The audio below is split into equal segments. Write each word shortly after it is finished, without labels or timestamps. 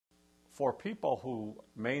for people who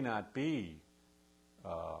may not be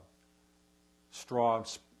strong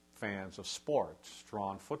fans of sports,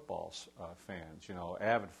 strong football fans,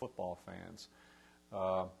 avid football fans,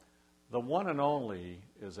 The One and Only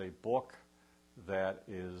is a book that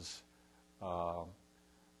is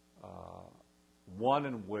one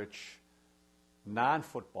in which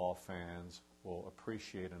non-football fans will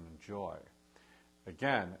appreciate and enjoy.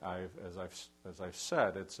 Again, as I've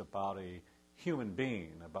said, it's about a human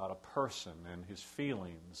being, about a person and his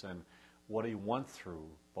feelings and what he went through,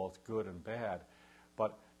 both good and bad.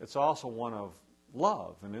 But it's also one of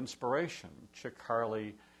love and inspiration. Chic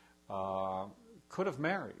Harley could have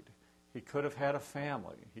married. He could have had a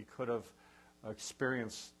family. He could have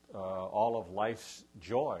experienced all of life's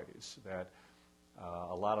joys that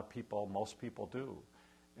a lot of people, most people do.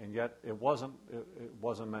 And yet it wasn't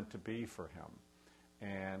meant to be for him.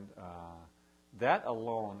 And that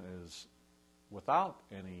alone is, without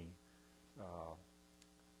any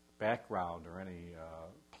background or any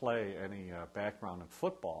background in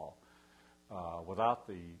football, without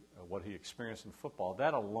what he experienced in football,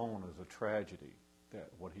 that alone is a tragedy,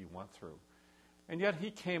 what he went through. And yet he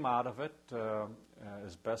came out of it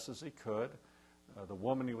as best as he could. The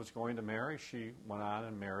woman he was going to marry, she went on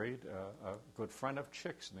and married a good friend of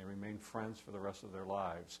Chic's, and they remained friends for the rest of their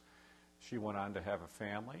lives. She went on to have a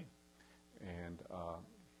family, and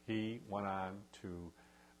he went on to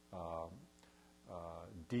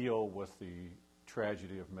deal with the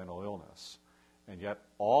tragedy of mental illness. And yet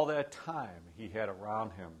all that time he had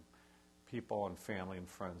around him people and family and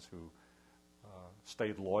friends who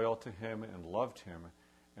stayed loyal to him and loved him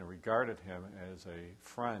and regarded him as a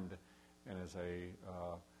friend and as a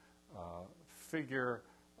figure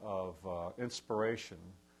of inspiration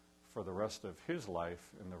for the rest of his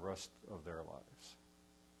life and the rest of their lives.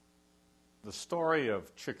 The story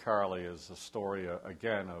of Chic Harley is a story,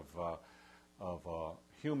 again, of a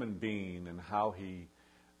human being and how he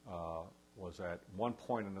was at one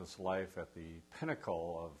point in his life at the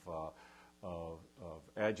pinnacle of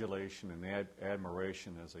adulation and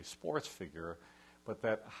admiration as a sports figure, but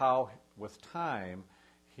that how, with time,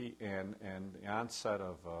 he and the onset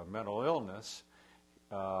of mental illness,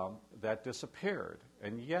 that disappeared.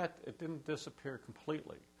 And yet, it didn't disappear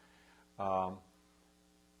completely.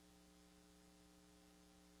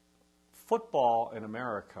 Football in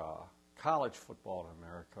America, college football in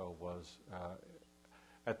America, was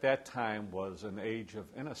at that time was an age of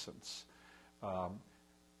innocence.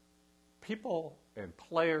 People and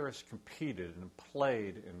players competed and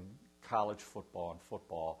played in college football and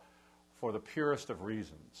football for the purest of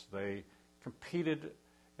reasons. They competed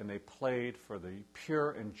and they played for the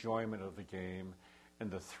pure enjoyment of the game and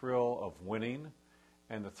the thrill of winning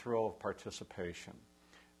and the thrill of participation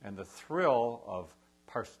and the thrill of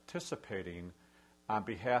participating on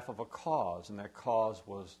behalf of a cause, and that cause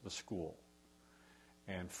was the school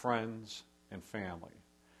and friends and family.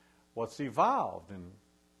 What's evolved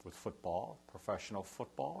with football, professional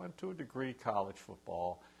football, and to a degree college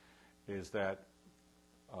football, is that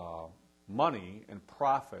money and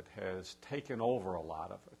profit has taken over a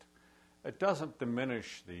lot of it. It doesn't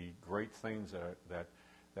diminish the great things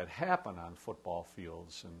that happen on football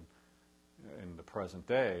fields in the present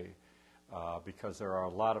day, because there are a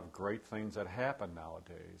lot of great things that happen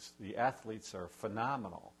nowadays. The athletes are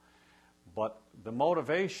phenomenal. But the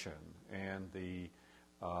motivation and the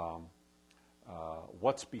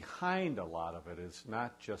what's behind a lot of it is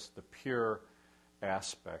not just the pure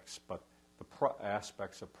aspects, but the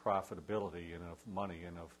aspects of profitability and of money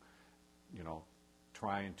and of,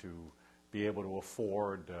 trying to be able to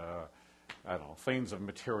afford, things of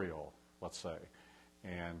material, let's say,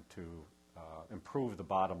 and to improve the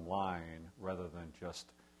bottom line rather than just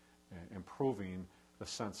improving the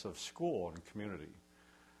sense of school and community.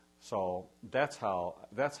 So that's how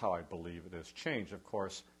I believe it has changed. Of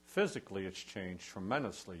course, physically it's changed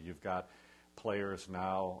tremendously. You've got players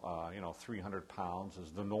now, 300 pounds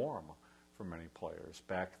is the norm for many players.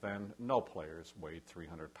 Back then, no players weighed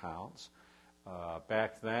 300 pounds.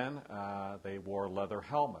 Back then, they wore leather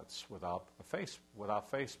helmets without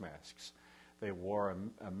face masks. They wore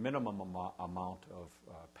a minimum amount of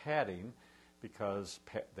padding because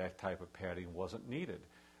that type of padding wasn't needed.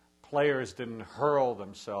 Players didn't hurl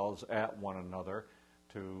themselves at one another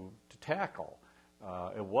to tackle.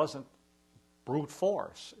 It wasn't brute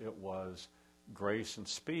force. It was grace and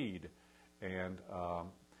speed. And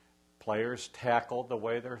players tackled the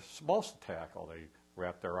way they're supposed to tackle. They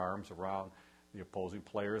wrapped their arms around the opposing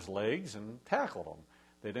player's legs and tackled them.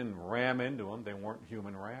 They didn't ram into them. They weren't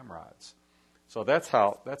human ramrods. So that's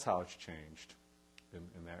how it's changed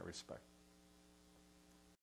in that respect.